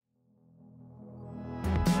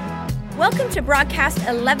Welcome to broadcast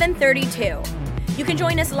 1132. You can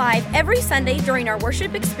join us live every Sunday during our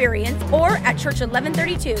worship experience or at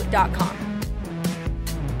church1132.com.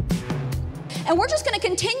 And we're just going to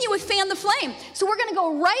continue with Fan the Flame. So we're going to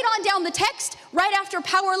go right on down the text, right after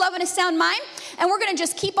Power, Love, and a Sound Mind. And we're going to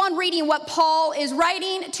just keep on reading what Paul is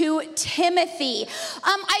writing to Timothy.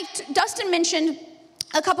 Dustin mentioned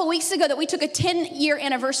a couple weeks ago that we took a 10-year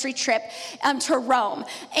anniversary trip to Rome.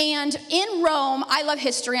 And in Rome, I love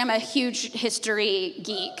history. I'm a huge history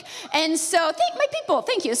geek. And so, my people,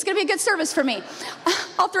 thank you. It's going to be a good service for me.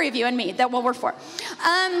 All three of you and me, that will work for.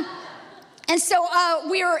 And so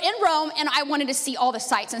we were in Rome, and I wanted to see all the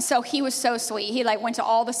sites. And so he was so sweet. He went to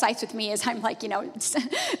all the sites with me as I'm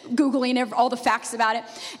Googling all the facts about it.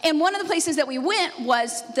 And one of the places that we went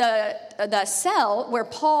was the cell where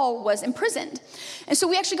Paul was imprisoned. And so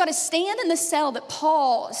we actually got to stand in the cell that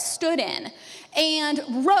Paul stood in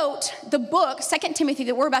and wrote the book, 2 Timothy,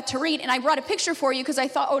 that we're about to read. And I brought a picture for you because I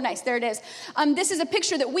thought, oh, nice, there it is. This is a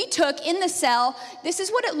picture that we took in the cell. This is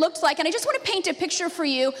what it looked like. And I just want to paint a picture for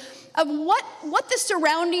you of what the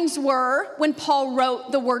surroundings were when Paul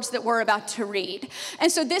wrote the words that we're about to read. And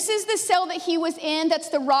so this is the cell that he was in. That's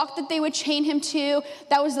the rock that they would chain him to.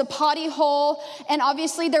 That was the potty hole. And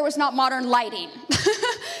obviously there was not modern lighting.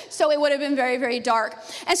 So it would have been very, very dark.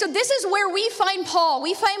 And so this is where we find Paul.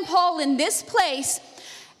 We find Paul in this place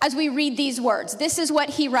as we read these words. This is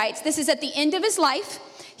what he writes. This is at the end of his life.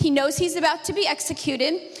 He knows he's about to be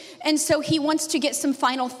executed. And so he wants to get some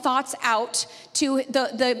final thoughts out to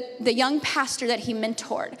the young pastor that he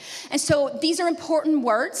mentored. And so these are important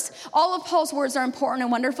words. All of Paul's words are important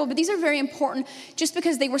and wonderful, but these are very important just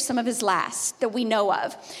because they were some of his last that we know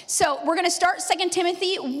of. So we're going to start 2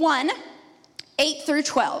 Timothy 1, 8 through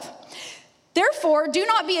 12. Therefore, do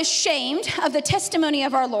not be ashamed of the testimony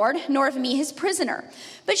of our Lord, nor of me, his prisoner,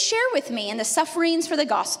 but share with me in the sufferings for the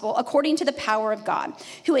gospel according to the power of God,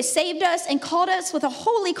 who has saved us and called us with a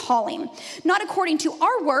holy calling, not according to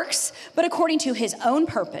our works, but according to his own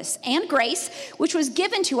purpose and grace, which was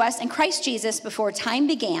given to us in Christ Jesus before time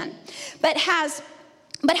began, but has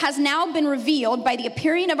now been revealed by the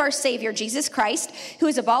appearing of our Savior, Jesus Christ, who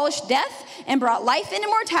has abolished death and brought life and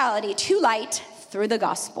immortality to light through the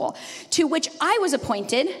gospel, to which I was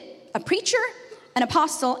appointed a preacher, an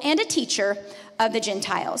apostle, and a teacher of the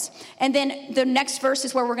Gentiles. And then the next verse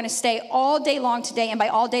is where we're going to stay all day long today. And by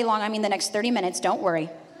all day long, I mean the next 30 minutes. Don't worry.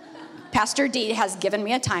 Pastor D has given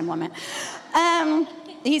me a time limit.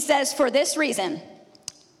 He says, for this reason,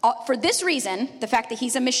 the fact that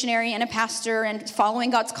he's a missionary and a pastor and following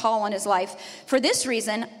God's call on his life, for this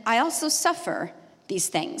reason, I also suffer these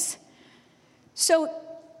things. So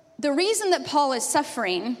the reason that Paul is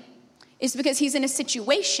suffering is because he's in a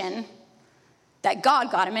situation that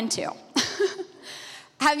God got him into.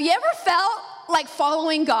 Have you ever felt like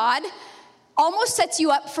following God almost sets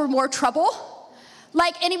you up for more trouble?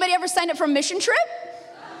 Like anybody ever signed up for a mission trip?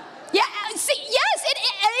 Yeah, see, yes,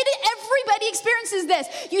 everybody experiences this.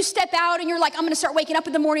 You step out and you're like, I'm going to start waking up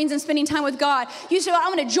in the mornings and spending time with God. You say,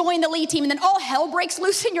 I'm going to join the lead team, and then all hell breaks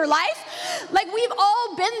loose in your life. Like we've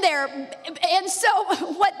all been there. And so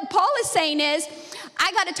what Paul is saying is,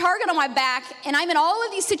 I got a target on my back, and I'm in all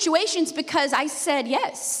of these situations because I said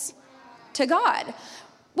yes to God,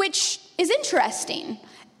 which is interesting.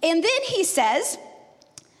 And then he says,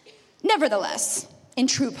 nevertheless, in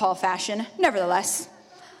true Paul fashion, nevertheless,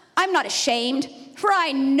 I'm not ashamed, for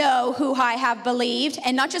I know who I have believed,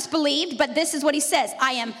 and not just believed, but this is what he says,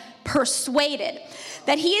 I am persuaded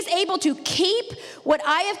that he is able to keep what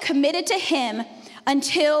I have committed to him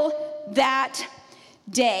until that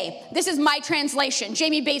day. This is my translation,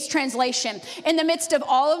 Jamie Bates' translation. In the midst of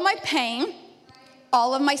all of my pain,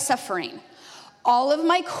 all of my suffering, all of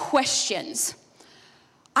my questions,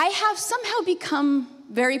 I have somehow become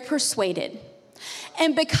very persuaded.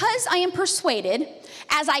 And because I am persuaded,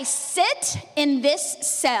 as I sit in this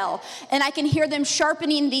cell and I can hear them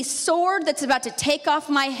sharpening the sword that's about to take off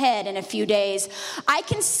my head in a few days, I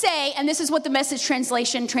can say, and this is what the Message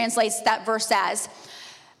translation translates that verse as,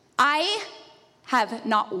 I have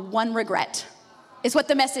not one regret, is what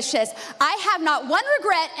the Message says. I have not one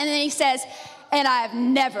regret, and then he says, and I have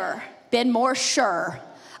never been more sure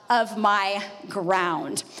of my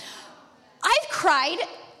ground. I've cried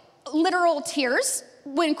literal tears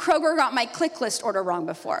when Kroger got my click list order wrong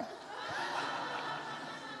before.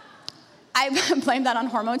 I blame that on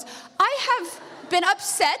hormones. I have been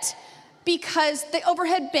upset because the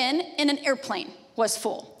overhead bin in an airplane was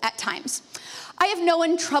full at times. I have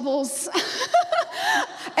known troubles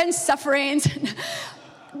and sufferings.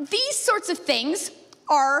 These sorts of things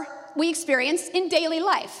we experience in daily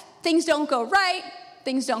life. Things don't go right.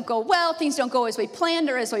 things don't go well, things don't go as we planned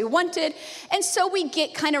or as we wanted. And so we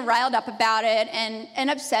get kind of riled up about it and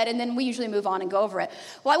upset, and then we usually move on and go over it.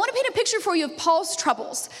 Well, I want to paint a picture for you of Paul's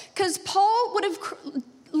troubles, because Paul would have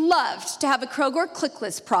loved to have a Kroger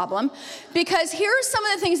ClickList problem, because here are some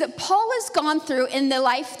of the things that Paul has gone through in the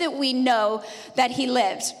life that we know that he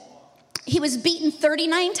lived. He was beaten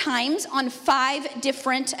 39 times on 5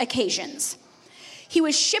 different occasions. He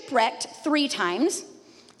was shipwrecked 3 times.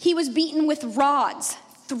 He was beaten with rods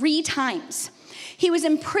 3 times. He was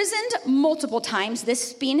imprisoned multiple times,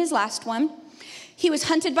 this being his last one. He was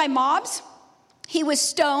hunted by mobs. He was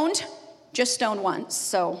stoned, just stoned once,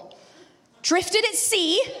 so drifted at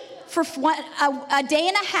sea for a day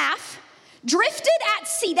and a half. Drifted at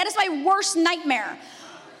sea, that is my worst nightmare.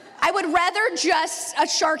 I would rather just a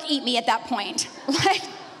shark eat me at that point. Like,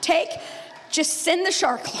 just send the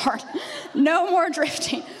shark, Lord. No more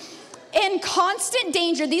drifting. In constant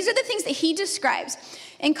danger, these are the things that he describes.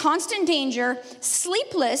 In constant danger,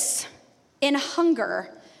 sleepless, in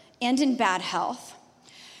hunger, and in bad health.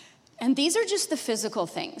 And these are just the physical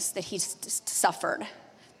things that he's suffered.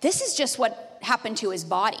 This is just what happened to his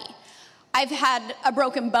body. I've had a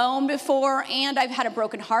broken bone before, and I've had a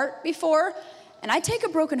broken heart before. And I take a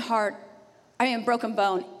broken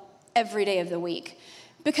bone every day of the week.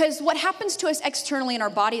 Because what happens to us externally in our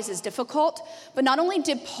bodies is difficult. But not only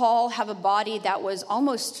did Paul have a body that was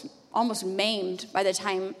almost maimed by the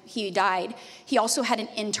time he died, he also had an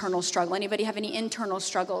internal struggle. Anybody have any internal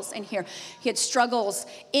struggles in here? He had struggles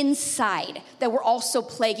inside that were also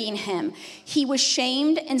plaguing him. He was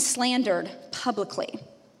shamed and slandered publicly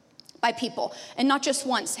by people. And not just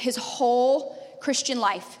once, his whole Christian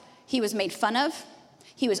life. He was made fun of.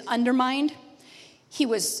 He was undermined. He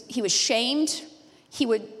was shamed.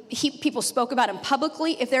 People spoke about him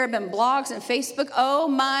publicly. If there had been blogs and Facebook, oh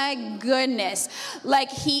my goodness.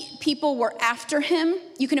 People were after him.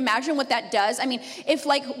 You can imagine what that does. I mean, if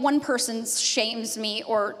one person shames me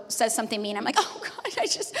or says something mean, I'm like, oh God,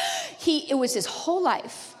 it was his whole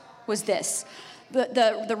life was this.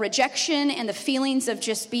 The rejection and the feelings of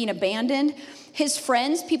just being abandoned. His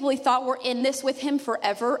friends, people he thought were in this with him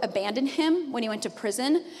forever, abandoned him when he went to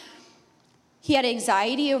prison. He had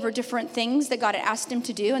anxiety over different things that God had asked him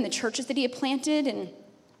to do and the churches that he had planted, and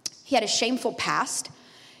he had a shameful past.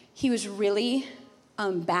 He was really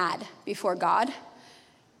bad before God.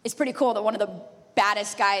 It's pretty cool that one of the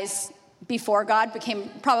baddest guys before God became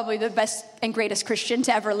probably the best and greatest Christian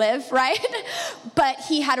to ever live, right? But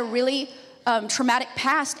he had a really traumatic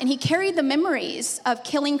past, and he carried the memories of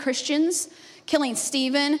killing Christians, killing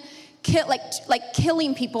Stephen,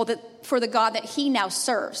 killing people for the God that he now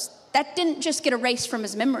serves. That didn't just get erased from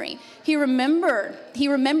his memory. He remembered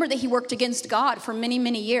that he worked against God for many,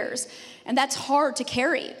 many years, and that's hard to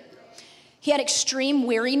carry. He had extreme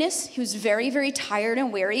weariness. He was very, very tired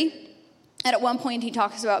and weary, and at one point he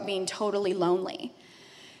talks about being totally lonely.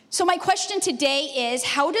 So my question today is,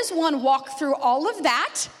 how does one walk through all of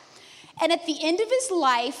that and at the end of his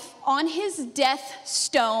life, on his death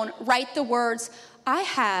stone, write the words, I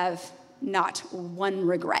have not one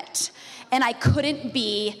regret, and I couldn't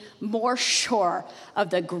be more sure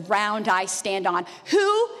of the ground I stand on.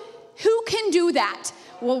 Who can do that?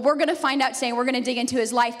 Well, we're going to find out today. We're going to dig into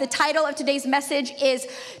his life. The title of today's message is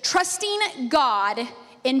Trusting God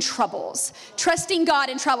in Troubles. Trusting God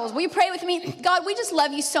in Troubles. Will you pray with me? God, we just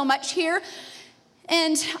love you so much here.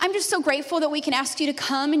 And I'm just so grateful that we can ask you to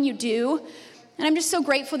come, and you do. And I'm just so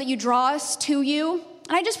grateful that you draw us to you.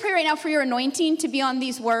 And I just pray right now for your anointing to be on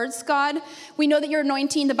these words, God. We know that your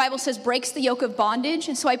anointing, the Bible says, breaks the yoke of bondage.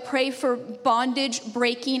 And so I pray for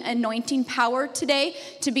bondage-breaking anointing power today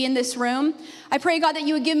to be in this room. I pray, God, that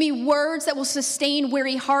you would give me words that will sustain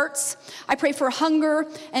weary hearts. I pray for hunger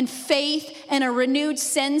and faith and a renewed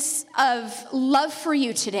sense of love for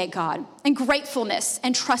you today, God, and gratefulness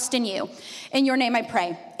and trust in you. In your name I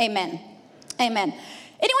pray. Amen. Amen.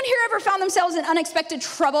 Anyone here ever found themselves in unexpected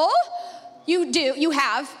trouble? You do, you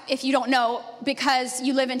have, if you don't know, because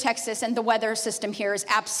you live in Texas and the weather system here is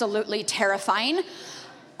absolutely terrifying.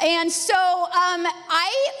 And so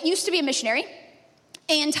I used to be a missionary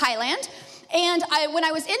in Thailand. And when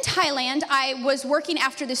I was in Thailand, I was working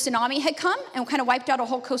after the tsunami had come and kind of wiped out a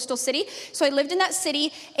whole coastal city. So I lived in that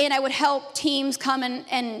city, and I would help teams come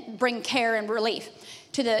and bring care and relief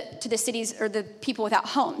to the cities or the people without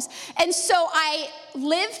homes. And so I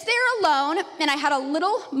lived there alone, and I had a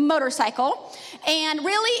little motorcycle. And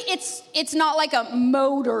really, it's not like a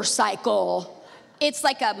motorcycle. It's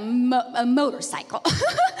like a motorcycle.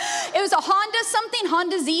 It was a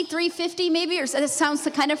Honda Z350 maybe, or that sounds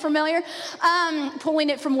kind of familiar. Pulling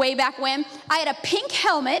it from way back when. I had a pink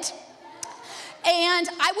helmet, and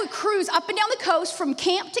I would cruise up and down the coast from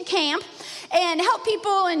camp to camp and help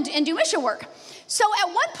people and do mission work. So at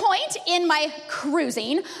one point in my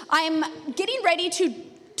cruising, I'm getting ready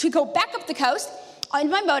to go back up the coast on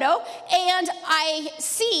my moto, and I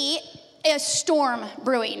see a storm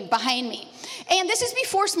brewing behind me. And this is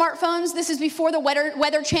before smartphones. This is before the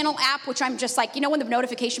Weather Channel app, which I'm just like, when the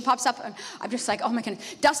notification pops up, I'm just like, oh my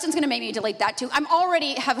goodness, Dustin's gonna make me delete that too. I'm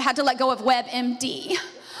already have had to let go of WebMD.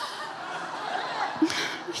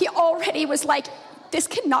 He already was like, this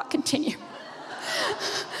cannot continue.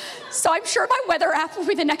 So I'm sure my weather app will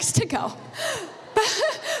be the next to go.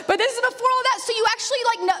 But this is before all that. So you actually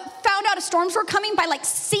found out storms were coming by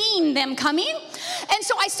seeing them coming. And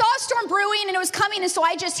so I saw a storm brewing and it was coming. And so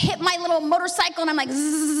I just hit my little motorcycle and I'm like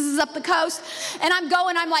zzz up the coast. And I'm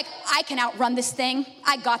going, I'm like, I can outrun this thing.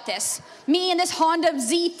 I got this. Me and this Honda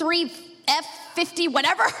Z3 F50,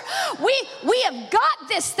 whatever. We have got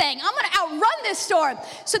this thing. I'm going to outrun this storm.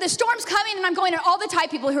 So the storm's coming and I'm going, and all the Thai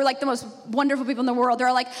people who are the most wonderful people in the world,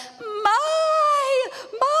 they're like,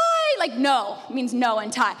 no means no in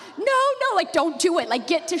Thai. No, don't do it.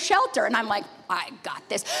 Get to shelter. And I'm like, I got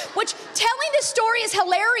this. Which, telling this story is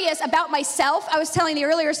hilarious about myself. I was telling the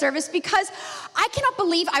earlier service because I cannot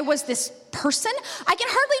believe I was this person. I can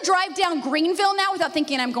hardly drive down Greenville now without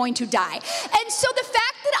thinking I'm going to die. And so the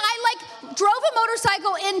fact that I drove a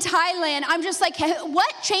motorcycle in Thailand, I'm just like,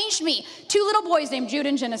 what changed me? 2 little boys named Jude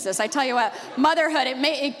and Genesis. I tell you what, motherhood,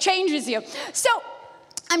 it changes you. So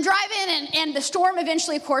I'm driving and the storm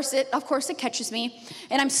eventually, of course it catches me,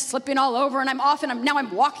 and I'm slipping all over and I'm off, and now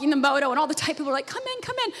I'm walking the moto, and all the Thai people are like, come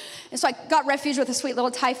in. And so I got refuge with a sweet little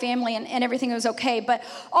Thai family, and everything was okay. But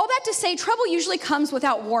all that to say, trouble usually comes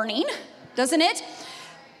without warning, doesn't it?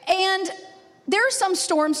 And there are some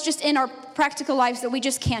storms just in our practical lives that we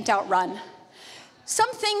just can't outrun.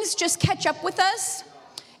 Some things just catch up with us,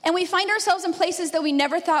 and we find ourselves in places that we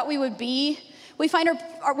never thought we would be. We find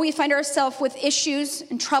ourselves with issues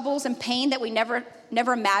and troubles and pain that we never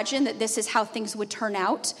imagined that this is how things would turn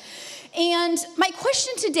out. And my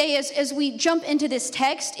question today is, as we jump into this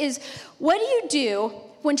text, is what do you do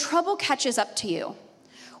when trouble catches up to you?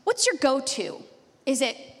 What's your go-to? Is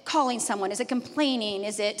it calling someone? Is it complaining?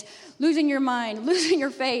 Is it losing your mind, losing your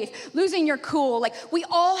faith, losing your cool? We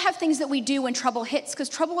all have things that we do when trouble hits, because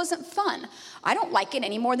trouble isn't fun. I don't like it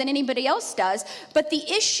any more than anybody else does. But the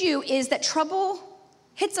issue is that trouble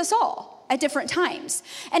hits us all at different times.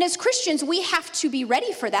 And as Christians, we have to be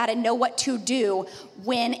ready for that and know what to do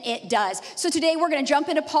when it does. So today we're going to jump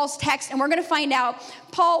into Paul's text, and we're going to find out,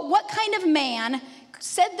 Paul, what kind of man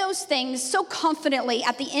said those things so confidently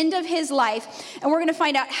at the end of his life, and we're going to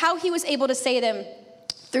find out how he was able to say them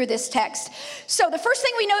through this text. So the first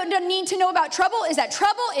thing we need to know about trouble is that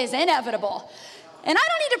trouble is inevitable. And I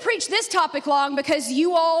don't need to preach this topic long, because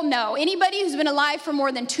you all know, anybody who's been alive for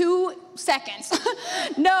more than 2 seconds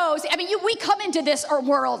knows, we come into this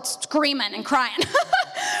world screaming and crying,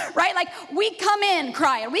 right? We come in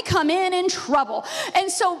crying, we come in trouble.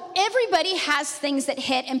 And so everybody has things that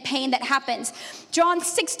hit and pain that happens. John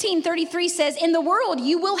 16:33 says, in the world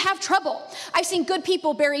you will have trouble. I've seen good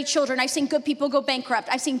people bury children. I've seen good people go bankrupt.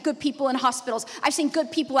 I've seen good people in hospitals. I've seen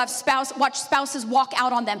good people watch spouses walk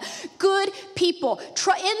out on them. Good people.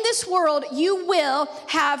 In this world you will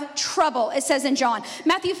have trouble, it says in John.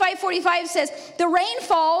 Matthew 5:45 says, the rain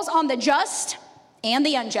falls on the just and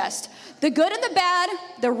the unjust. The good and the bad,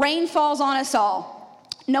 the rain falls on us all.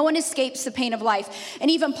 No one escapes the pain of life.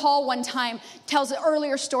 And even Paul one time tells an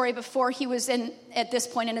earlier story before he was at this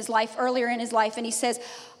point in his life, earlier in his life, and he says,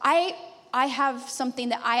 I have something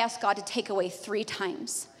that I asked God to take away 3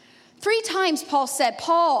 times. 3 times Paul said,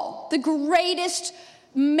 Paul, the greatest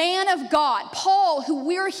man of God, Paul, who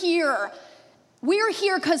we're here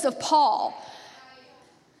because of Paul,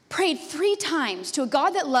 prayed 3 times to a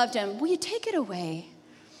God that loved him, will you take it away?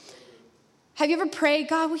 Have you ever prayed,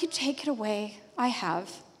 God, will you take it away? I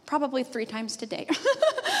have, probably 3 times today.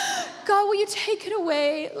 God, will you take it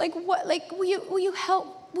away? Will you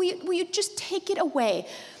help? Will you just take it away?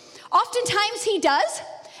 Oftentimes he does,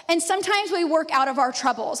 and sometimes we work out of our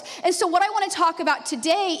troubles. And so what I want to talk about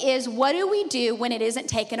today is, what do we do when it isn't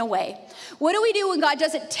taken away? What do we do when God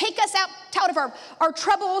doesn't take us out of our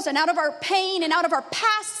troubles and out of our pain and out of our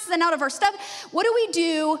pasts and out of our stuff? What do we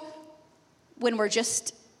do when we're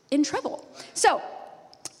just in trouble? So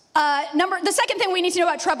the second thing we need to know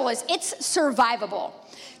about trouble is it's survivable.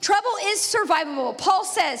 Trouble is survivable. Paul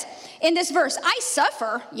says in this verse, I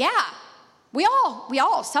suffer. Yeah, we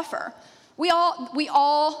all suffer. We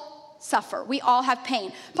all suffer. We all have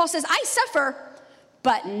pain. Paul says, I suffer,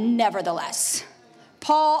 but nevertheless.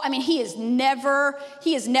 Paul, I mean, he is never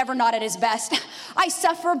not at his best. I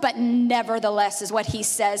suffer, but nevertheless is what he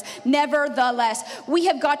says. Nevertheless, we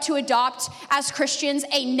have got to adopt as Christians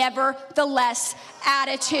a nevertheless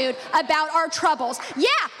attitude about our troubles. Yeah,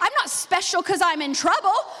 I'm not special because I'm in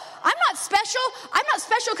trouble. I'm not special. I'm not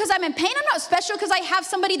special because I'm in pain. I'm not special because I have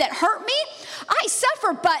somebody that hurt me. I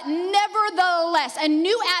suffer, but nevertheless, a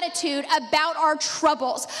new attitude about our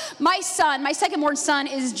troubles. My son, my second-born son,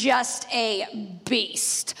 is just a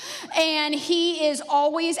beast. And he is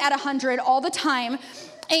always at 100 all the time.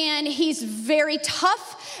 And he's very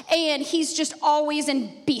tough. And he's just always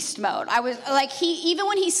in beast mode. I was like, even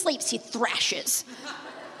when he sleeps, he thrashes.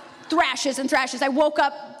 Thrashes and thrashes. I woke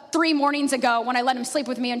up 3 mornings ago when I let him sleep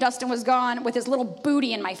with me and Dustin was gone with his little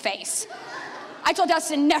booty in my face. I told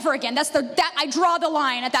Dustin, never again. I draw the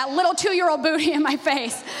line at that little 2-year-old booty in my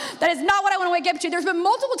face. That is not what I want to wake up to. There's been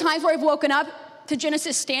multiple times where I've woken up to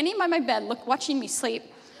Genesis standing by my bed, watching me sleep,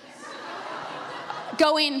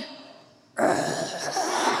 going,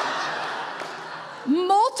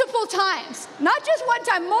 multiple times, not just one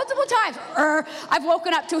time, multiple times. I've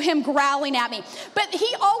woken up to him growling at me. But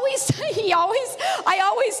I always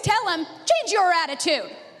tell him, change your attitude.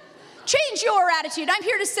 Change your attitude. I'm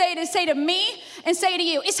here to say to me and say to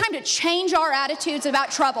you, it's time to change our attitudes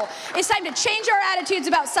about trouble. It's time to change our attitudes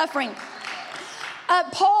about suffering.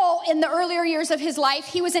 Paul, in the earlier years of his life,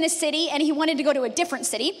 he was in a city and he wanted to go to a different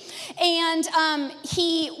city. And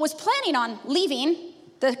he was planning on leaving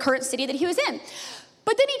the current city that he was in.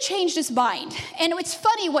 But then he changed his mind. And it's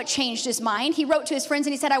funny what changed his mind. He wrote to his friends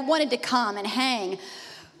and he said, I wanted to come and hang.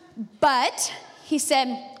 But he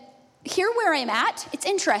said, here where I'm at, it's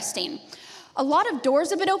interesting. A lot of doors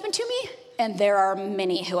have been opened to me, and there are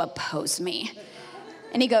many who oppose me.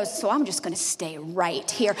 And he goes, so I'm just going to stay right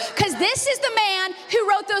here. Because this is the man who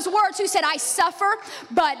wrote those words, who said, I suffer,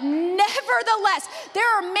 but nevertheless,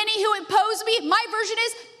 there are many who oppose me. My version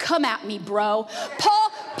is, come at me, bro.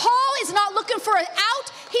 Paul is not looking for an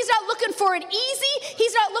out. He's not looking for it easy. He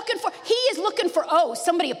is looking for, oh,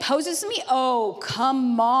 somebody opposes me? Oh,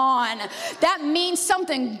 come on. That means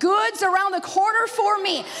something good's around the corner for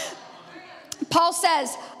me. Paul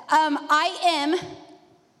says, I am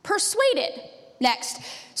persuaded. Next.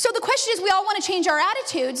 So the question is, we all want to change our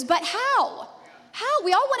attitudes, but how? How?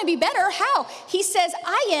 We all want to be better. How? He says,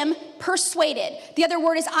 I am persuaded. The other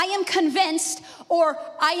word is, I am convinced, or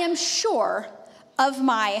I am sure of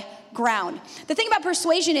my ground. The thing about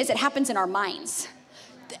persuasion is it happens in our minds.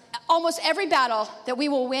 Almost every battle that we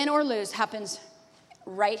will win or lose happens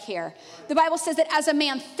right here. The Bible says that as a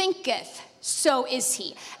man thinketh, so is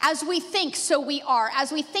he. As we think, so we are.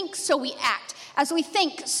 As we think, so we act. As we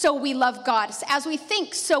think, so we love God. As we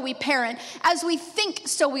think, so we parent. As we think,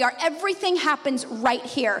 so we are. Everything happens right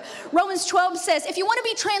here. Romans 12 says, if you want to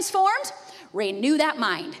be transformed, renew that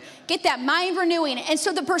mind. Get that mind renewing. And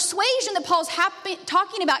so the persuasion that Paul's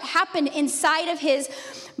talking about happened inside of his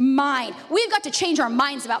mind. We've got to change our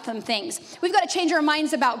minds about some things. We've got to change our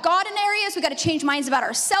minds about God in areas. We've got to change minds about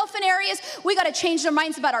ourselves in areas. We've got to change our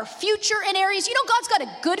minds about our future in areas. You know, God's got a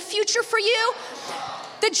good future for you.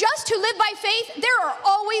 The just who live by faith, there are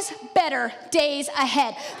always better days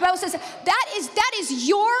ahead. The Bible says that is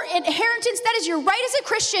your inheritance. That is your right as a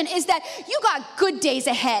Christian, is that you got good days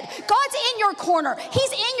ahead. God's in your corner.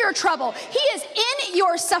 He's in your trouble. He is in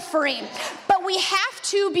your suffering. But we have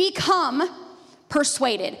to become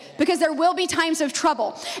persuaded, because there will be times of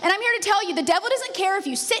trouble. And I'm here to tell you, the devil doesn't care if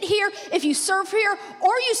you sit here, if you serve here,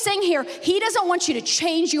 or you sing here. He doesn't want you to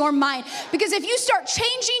change your mind, because if you start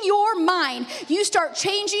changing your mind, you start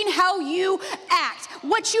changing how you act,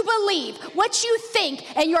 what you believe, what you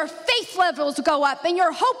think, and your faith levels go up, and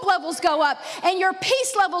your hope levels go up, and your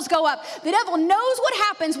peace levels go up. The devil knows what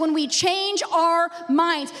happens when we change our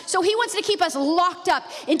minds. So he wants to keep us locked up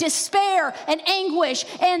in despair and anguish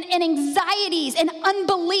and anxieties and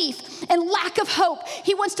unbelief and lack of hope.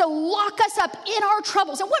 He wants to lock us up in our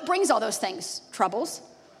troubles. And what brings all those things? Troubles.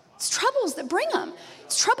 It's troubles that bring them.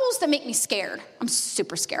 It's troubles that make me scared. I'm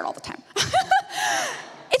super scared all the time.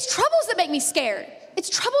 It's troubles that make me scared. It's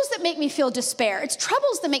troubles that make me feel despair. It's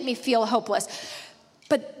troubles that make me feel hopeless.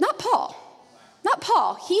 But not Paul. Not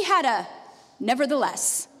Paul. He had a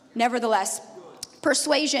nevertheless. Nevertheless.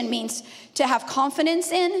 Persuasion means to have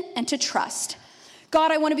confidence in and to trust.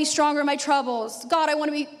 God, I want to be stronger in my troubles. God, I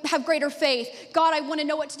want to have greater faith. God, I want to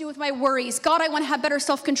know what to do with my worries. God, I want to have better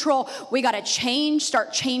self-control. We got to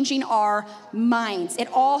start changing our minds. It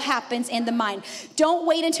all happens in the mind. Don't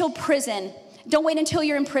wait until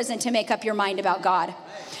you're in prison to make up your mind about God.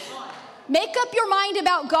 Make up your mind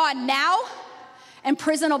about God now, and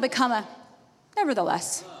prison will become a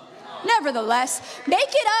nevertheless. Nevertheless, make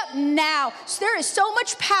it up now. So there is so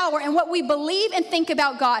much power in what we believe and think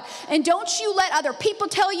about God. And don't you let other people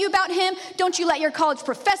tell you about him. Don't you let your college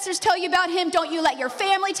professors tell you about him. Don't you let your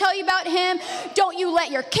family tell you about him. Don't you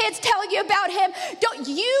let your kids tell you about him. Don't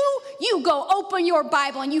you go open your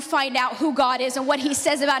Bible and you find out who God is and what he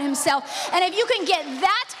says about himself. And if you can get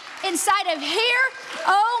that inside of here,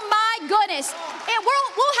 oh my goodness, and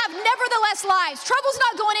we'll have nevertheless lives. Trouble's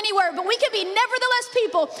not going anywhere, but we can be nevertheless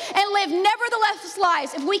people and live nevertheless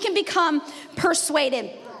lives if we can become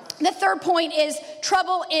persuaded. The third point is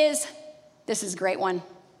this is a great one.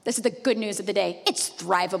 This is the good news of the day. It's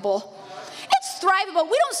thrivable. It's thrivable.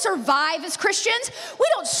 We don't survive as Christians. We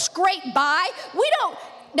don't scrape by.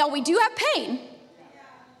 Now we do have pain,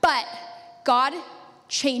 but God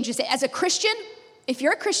changes it. As a Christian, if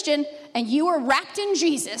you're a Christian and you are wrapped in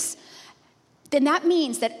Jesus, then that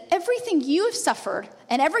means that everything you have suffered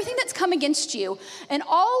and everything that's come against you and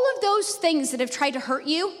all of those things that have tried to hurt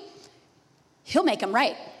you, he'll make them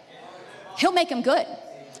right. He'll make them good.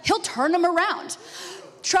 He'll turn them around.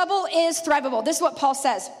 Trouble is thrivable. This is what Paul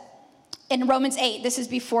says in Romans 8. This is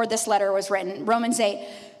before this letter was written. Romans 8.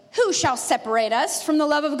 Who shall separate us from the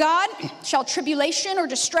love of God? Shall tribulation or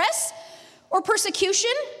distress or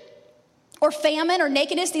persecution or famine or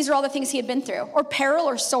nakedness? These are all the things he had been through. Or peril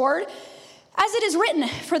or sword. As it is written,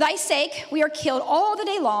 for thy sake we are killed all the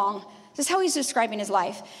day long. This is how he's describing his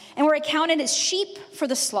life. And we're accounted as sheep for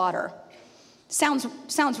the slaughter. Sounds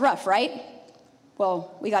rough, right?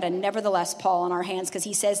 Well, we got a nevertheless Paul on our hands because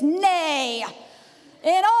he says, nay,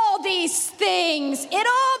 in all these things,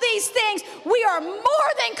 we are more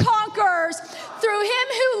than conquerors through him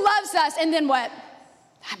who loves us. And then what?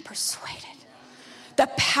 I'm persuaded. The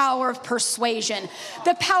power of persuasion.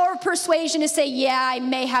 The power of persuasion is say, yeah, I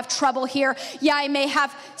may have trouble here. Yeah, I may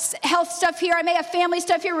have health stuff here. I may have family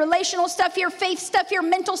stuff here, relational stuff here, faith stuff here,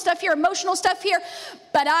 mental stuff here, emotional stuff here.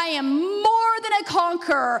 But I am more than a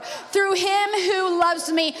conqueror through him who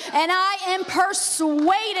loves me. And I am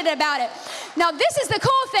persuaded about it. Now, this is the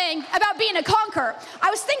cool thing about being a conqueror. I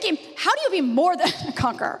was thinking, how do you be more than a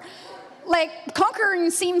conqueror? Like, conquering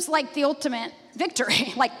seems like the ultimate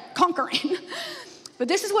victory, like conquering. But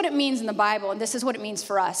this is what it means in the Bible, and this is what it means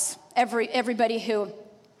for us, everybody who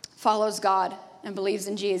follows God and believes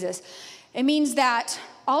in Jesus. It means that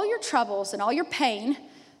all your troubles and all your pain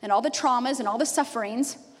and all the traumas and all the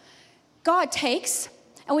sufferings, God takes,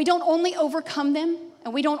 and we don't only overcome them,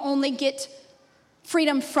 and we don't only get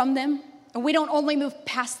freedom from them, and we don't only move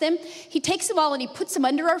past them. He takes them all and he puts them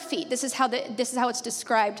under our feet. This is how it's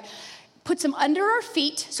described. Puts them under our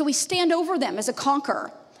feet so we stand over them as a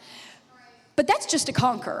conqueror. But that's just a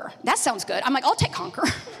conqueror. That sounds good. I'm like, I'll take conqueror.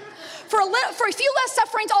 For a few less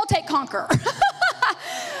sufferings, I'll take conqueror.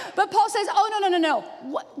 But Paul says, oh, no.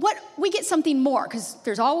 What we get something more, because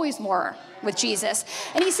there's always more with Jesus.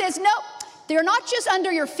 And he says, no, they're not just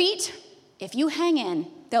under your feet. If you hang in,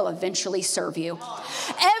 they'll eventually serve you.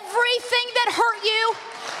 Everything that hurt you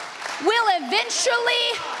will eventually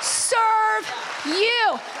serve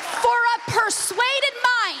you. For a persuaded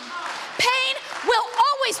mind, pain will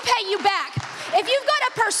always pay you back. If you've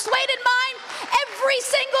got a persuaded mind, every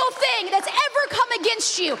single thing that's ever come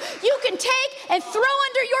against you, you can take and throw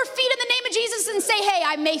under your feet in the name of Jesus and say, hey,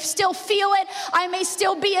 I may still feel it, I may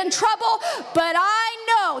still be in trouble, but I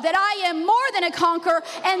know that I am more than a conqueror,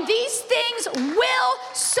 and these things will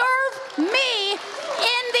serve me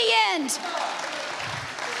in the end.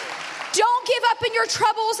 Don't give up in your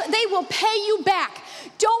troubles. They will pay you back.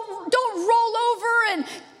 Don't roll over and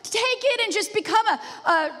take it and just become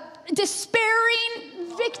a despairing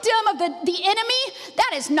victim of the enemy.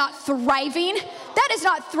 That is not thriving. That is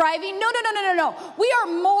not thriving. No. We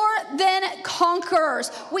are more than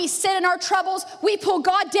conquerors. We sit in our troubles. We pull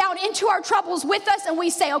God down into our troubles with us, and we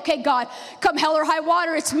say, okay, God, come hell or high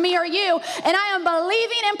water, it's me or you. And I am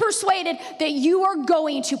believing and persuaded that you are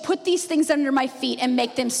going to put these things under my feet and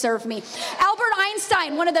make them serve me. Albert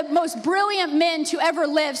Einstein, one of the most brilliant men to ever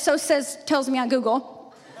live, tells me on Google.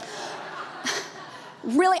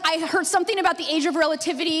 Really, I heard something about the age of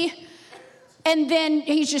relativity, and then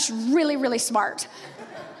he's just really, really smart.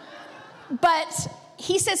 But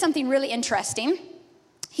he said something really interesting.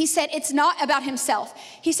 He said, it's not about himself.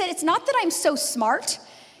 He said, it's not that I'm so smart,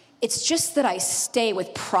 it's just that I stay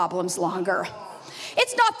with problems longer.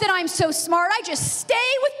 It's not that I'm so smart, I just stay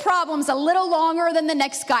with problems a little longer than the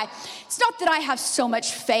next guy. It's not that I have so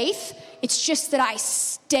much faith. It's just that I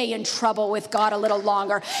stay in trouble with God a little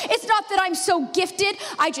longer. It's not that I'm so gifted.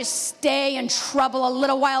 I just stay in trouble a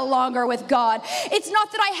little while longer with God. It's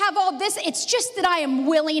not that I have all this. It's just that I am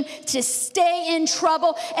willing to stay in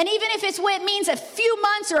trouble. And even if it means a few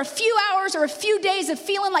months or a few hours or a few days of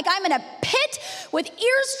feeling like I'm in a pit with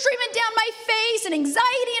ears streaming down my face and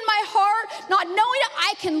anxiety in my heart, not knowing it,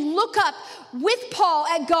 I can look up with Paul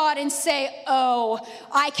at God and say, oh,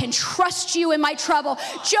 I can trust you in my trouble.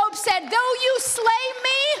 Job said, though you slay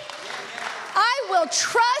me, I will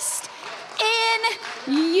trust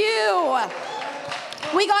in you.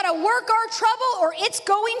 We got to work our trouble or it's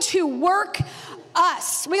going to work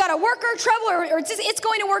us. We got to work our trouble or it's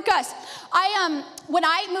going to work us. When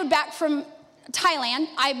I moved back from Thailand,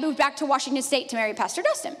 I moved back to Washington State to marry Pastor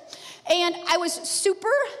Dustin. And I was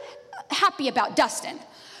super happy about Dustin.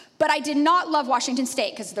 But I did not love Washington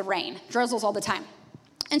State because of the rain, drizzles all the time.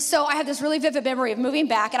 And so I had this really vivid memory of moving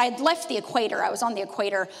back, and I had left the equator. I was on the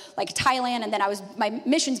equator, like Thailand, and then my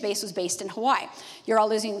missions base was based in Hawaii. You're all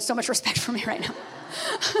losing so much respect for me right now.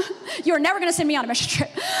 You are never going to send me on a mission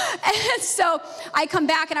trip. And so I come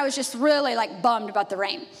back, and I was just really like bummed about the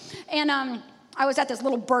rain. And I was at this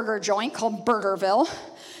little burger joint called Burgerville.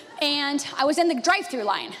 And I was in the drive-thru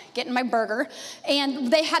line getting my burger,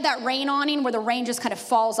 and they had that rain awning where the rain just kind of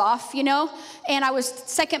falls off, you know? And I was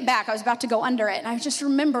second back. I was about to go under it, and I just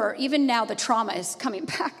remember, even now, the trauma is coming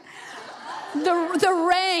back. The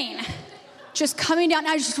rain just coming down.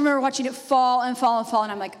 I just remember watching it fall and fall and fall,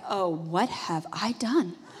 and I'm like, oh, what have I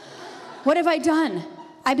done? What have I done?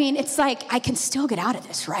 I mean, it's like I can still get out of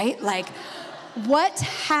this, right? Like, what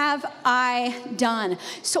have I done?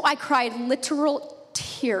 So I cried literal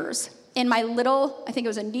tears in my little, I think it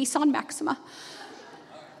was a Nissan Maxima.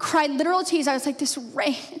 Cried literal tears. I was like, this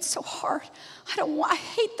rain, it's so hard. I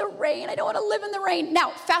hate the rain. I don't want to live in the rain.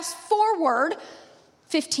 Now, fast forward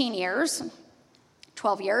 15 years,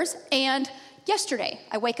 12 years, and yesterday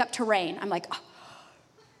I wake up to rain. I'm like, oh,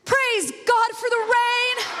 praise God for the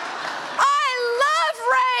rain. I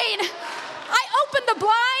love rain. I opened the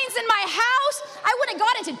blinds in my house. I wouldn't have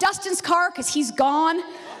got into Dustin's car because he's gone.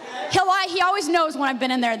 He always knows when I've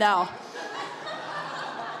been in there, though.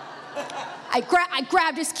 I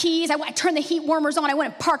grabbed his keys. I turned the heat warmers on. I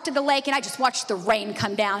went and parked at the lake, and I just watched the rain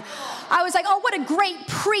come down. I was like, oh, what a great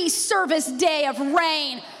pre-service day of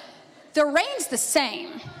rain. The rain's the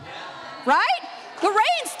same, right? The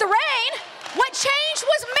rain's the rain. What changed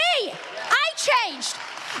was me. I changed.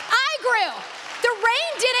 I grew. The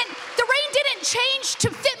rain didn't change to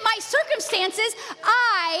fit my circumstances.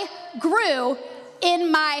 I grew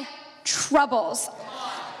in my troubles.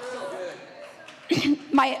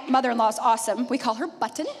 My mother-in-law is awesome. We call her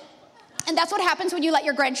Button. And that's what happens when you let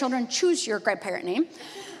your grandchildren choose your grandparent name.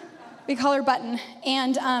 We call her Button.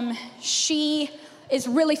 And she is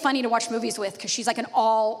really funny to watch movies with because she's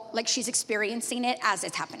she's experiencing it as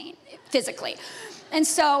it's happening physically. And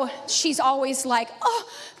so she's always like, oh,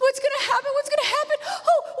 what's going to happen? What's going to happen?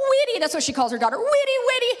 Oh, Whitty. That's what she calls her daughter. Whitty.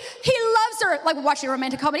 He loves her. Like watching a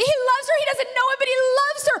romantic comedy. He loves her. He doesn't know it, but he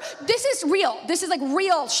loves her. This is real. This is like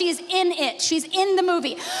real. She's in it. She's in the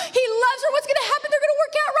movie. He loves her. What's going to happen? They're going to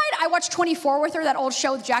work out right. I watched 24 with her, that old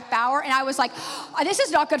show with Jack Bauer, and I was like, oh, this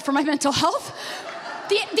is not good for my mental health.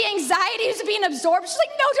 The anxiety is being absorbed. She's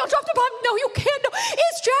like, no, don't drop the bomb. No, you can't. No.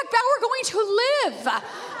 Is Jack Bauer going to live?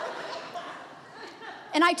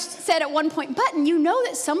 And I said at one point, Button, you know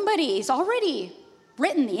that somebody's already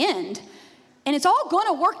written the end, and it's all going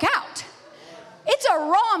to work out. It's a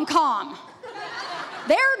rom-com.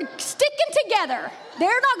 They're sticking together. They're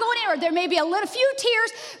not going anywhere. There may be a few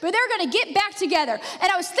tears, but they're going to get back together.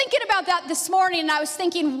 And I was thinking about that this morning, and I was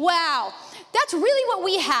thinking, wow, that's really what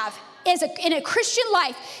we have in a Christian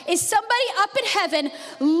life, is somebody up in heaven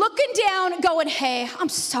looking down, going, hey, I'm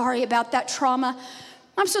sorry about that trauma.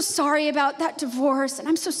 I'm so sorry about that divorce, and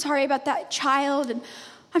I'm so sorry about that child, and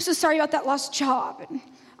I'm so sorry about that lost job, and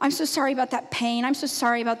I'm so sorry about that pain. I'm so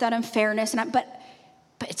sorry about that unfairness, but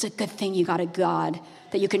it's a good thing you got a God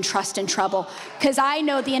that you can trust in trouble, because I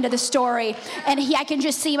know the end of the story, and I can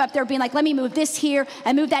just see him up there being like, let me move this here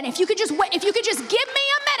and move that. And if you could just give me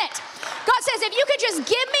a minute, God says, if you could just give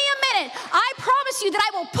me a minute, I promise you that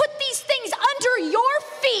I will put these things under your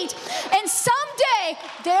feet, and someday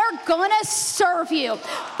they're gonna serve you.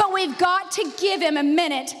 But we've got to give him a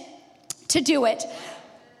minute to do it.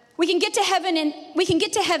 We can get to heaven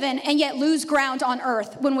and yet lose ground on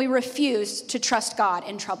earth when we refuse to trust God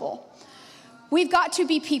in trouble. We've got to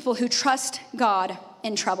be people who trust God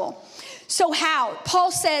in trouble. So how?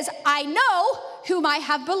 Paul says, I know whom I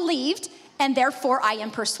have believed, and therefore I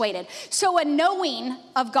am persuaded. So a knowing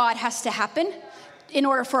of God has to happen in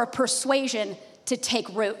order for a persuasion to take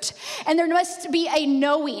root. And there must be a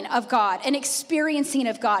knowing of God, an experiencing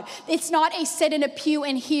of God. It's not a sit in a pew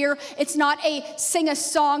and hear. It's not a sing a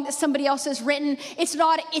song that somebody else has written. It's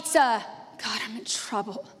a, God, I'm in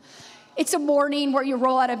trouble. It's a morning where you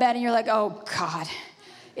roll out of bed and you're like, oh God,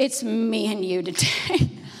 it's me and you today.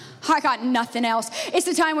 I got nothing else. It's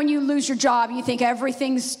the time when you lose your job. You think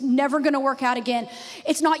everything's never going to work out again.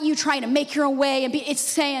 It's not you trying to make your own way. It's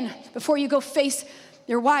saying, before you go face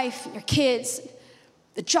your wife, your kids,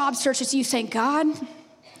 the job search, it's you saying, God,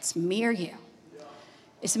 it's me or you.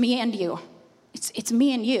 It's me and you. It's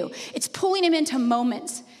me and you. It's pulling him into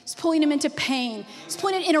moments. It's pulling him into pain. It's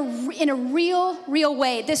pulling it in a real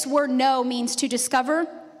way. This word know means to discover,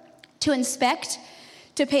 to inspect,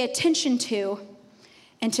 to pay attention to,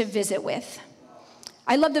 and to visit with.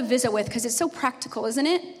 I love to visit with because it's so practical, isn't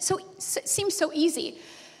it? It seems so easy.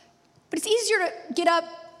 But it's easier to get up,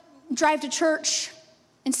 drive to church,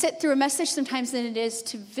 and sit through a message sometimes than it is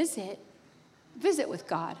to visit with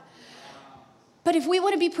God. But if we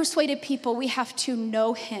want to be persuaded people, we have to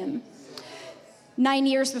know him. 9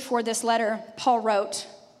 years before this letter, Paul wrote,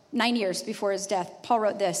 9 years before his death, Paul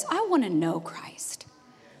wrote this, I want to know Christ.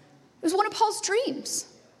 It was one of Paul's dreams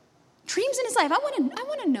in his life. I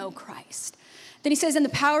want to know Christ. Then he says, in the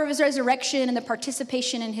power of his resurrection and the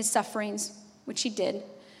participation in his sufferings, which he did,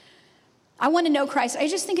 I want to know Christ. I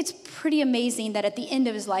just think it's pretty amazing that at the end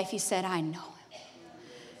of his life, he said, I know him.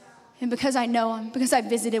 And because I know him, because I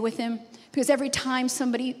visited with him, because every time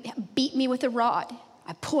somebody beat me with a rod,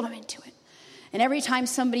 I pulled him into it. And every time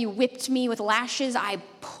somebody whipped me with lashes, I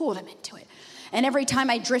pulled him into it. And every time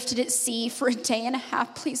I drifted at sea for a day and a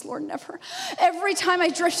half, please, Lord, never. Every time I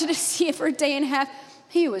drifted at sea for a day and a half,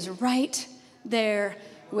 he was right there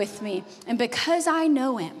with me. And because I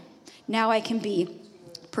know him, now I can be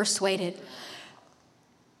persuaded.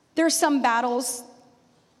 There are some battles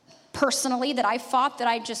personally that I fought that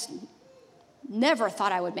I just never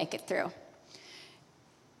thought I would make it through.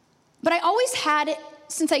 But I always had it,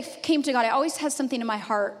 since I came to God, I always had something in my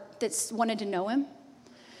heart that's wanted to know him.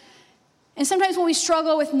 And sometimes when we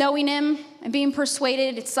struggle with knowing him and being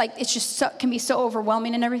persuaded, it's like, it's just can be so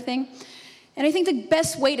overwhelming and everything. And I think the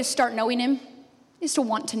best way to start knowing him is to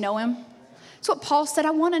want to know him. That's what Paul said,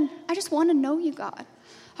 I just want to know you, God.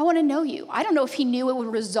 I want to know you. I don't know if he knew it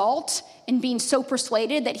would result in being so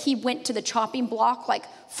persuaded that he went to the chopping block like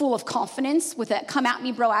full of confidence with a come at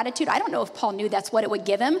me bro attitude. I don't know if Paul knew that's what it would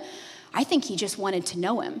give him. I think he just wanted to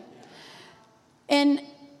know him. And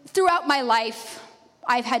throughout my life,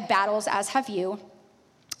 I've had battles, as have you,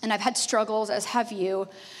 and I've had struggles, as have you.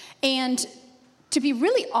 And to be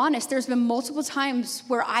really honest, there's been multiple times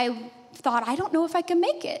where I thought, I don't know if I can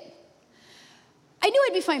make it. I knew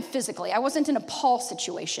I'd be fine physically. I wasn't in a Paul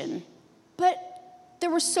situation. But there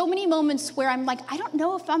were so many moments where I'm like, I don't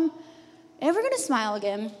know if I'm ever going to smile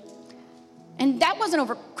again. And that wasn't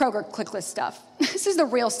over Kroger ClickList stuff. This is the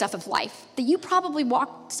real stuff of life that you probably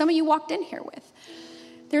some of you walked in here with.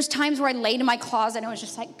 There's times where I laid in my closet and I was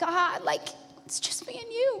just like, God, like, it's just me and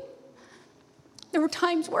you. There were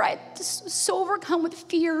times where I just was so overcome with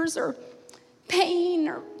fears or pain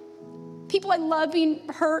or people I love being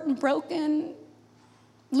hurt and broken,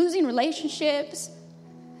 losing relationships,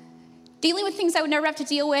 dealing with things I would never have to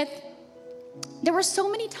deal with. There were so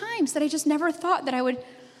many times that I just never thought that I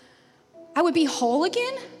would be whole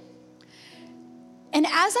again. And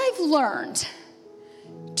as I've learned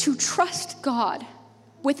to trust God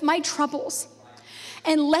with my troubles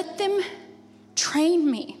and let them train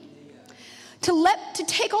me, to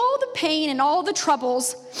take all the pain and all the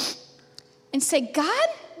troubles and say, God,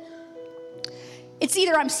 it's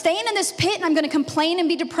either I'm staying in this pit and I'm going to complain and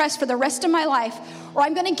be depressed for the rest of my life, or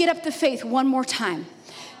I'm going to get up the faith one more time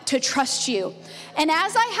to trust you. And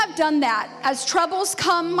as I have done that, as troubles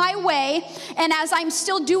come my way, and as I'm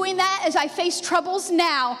still doing that, as I face troubles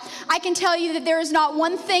now, I can tell you that there is not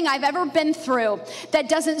one thing I've ever been through that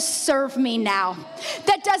doesn't serve me now,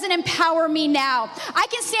 that doesn't empower me now. I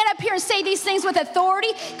can stand up here and say these things with authority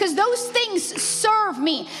because those things serve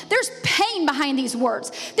me. There's pain behind these words.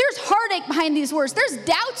 There's heartache behind these words. There's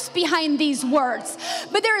doubts behind these words.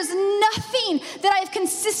 But there is nothing that I've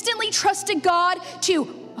consistently trusted God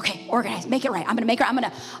to, okay, organize, make it right. I'm going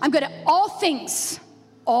to, all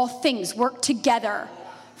things work together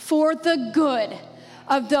for the good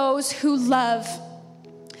of those who love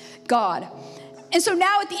God. And so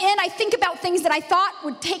now at the end, I think about things that I thought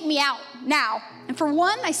would take me out now. And for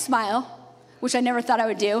one, I smile, which I never thought I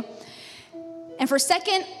would do. And for a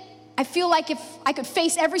second, I feel like if I could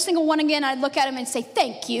face every single one again, I'd look at him and say,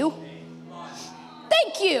 thank you.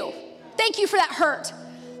 Thank you. Thank you for that hurt.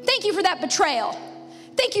 Thank you for that betrayal.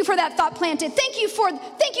 Thank you for that thought planted. Thank you for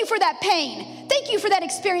that pain. Thank you for that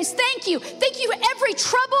experience. Thank you. Thank you for every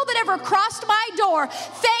trouble that ever crossed my door.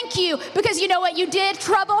 Thank you, because you know what you did,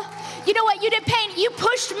 trouble? You know what you did, pain? You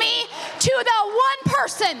pushed me to the one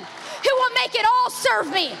person who will make it all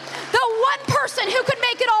serve me. The one person who could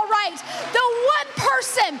make it all right. The one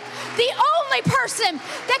person, the only person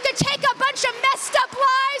that could take a bunch of messed up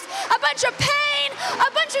lives, a bunch of pain,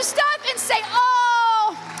 a bunch of stuff, and say,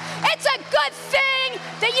 oh, it's a good thing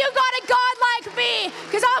that you got a God like me,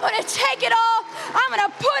 because I'm going to take it all. I'm going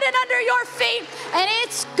to put it under your feet, and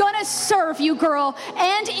it's going to serve you, girl.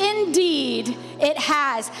 And indeed, it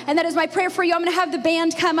has. And that is my prayer for you. I'm going to have the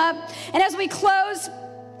band come up. And as we close,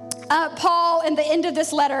 Paul, in the end of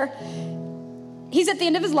this letter, he's at the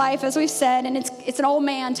end of his life, as we've said, and it's an old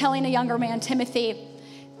man telling a younger man, Timothy.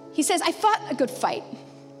 He says, I fought a good fight.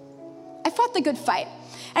 I fought the good fight.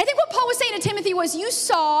 And I think what Paul was saying to Timothy was, you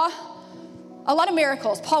saw a lot of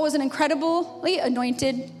miracles. Paul was an incredibly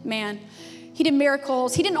anointed man. He did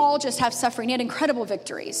miracles. He didn't all just have suffering. He had incredible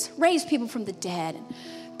victories, raised people from the dead,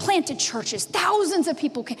 planted churches. Thousands of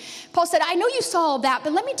people came. Paul said, I know you saw all that,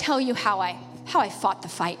 but let me tell you how I fought the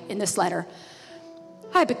fight in this letter.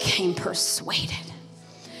 I became persuaded.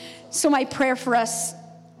 So my prayer for us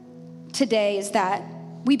today is that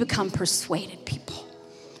we become persuaded people,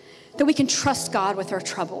 that we can trust God with our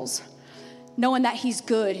troubles, knowing that he's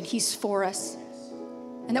good and he's for us,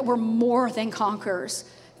 and that we're more than conquerors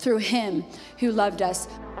through him who loved us.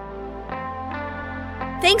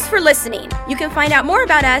 Thanks for listening. You can find out more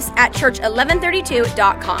about us at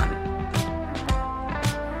church1132.com.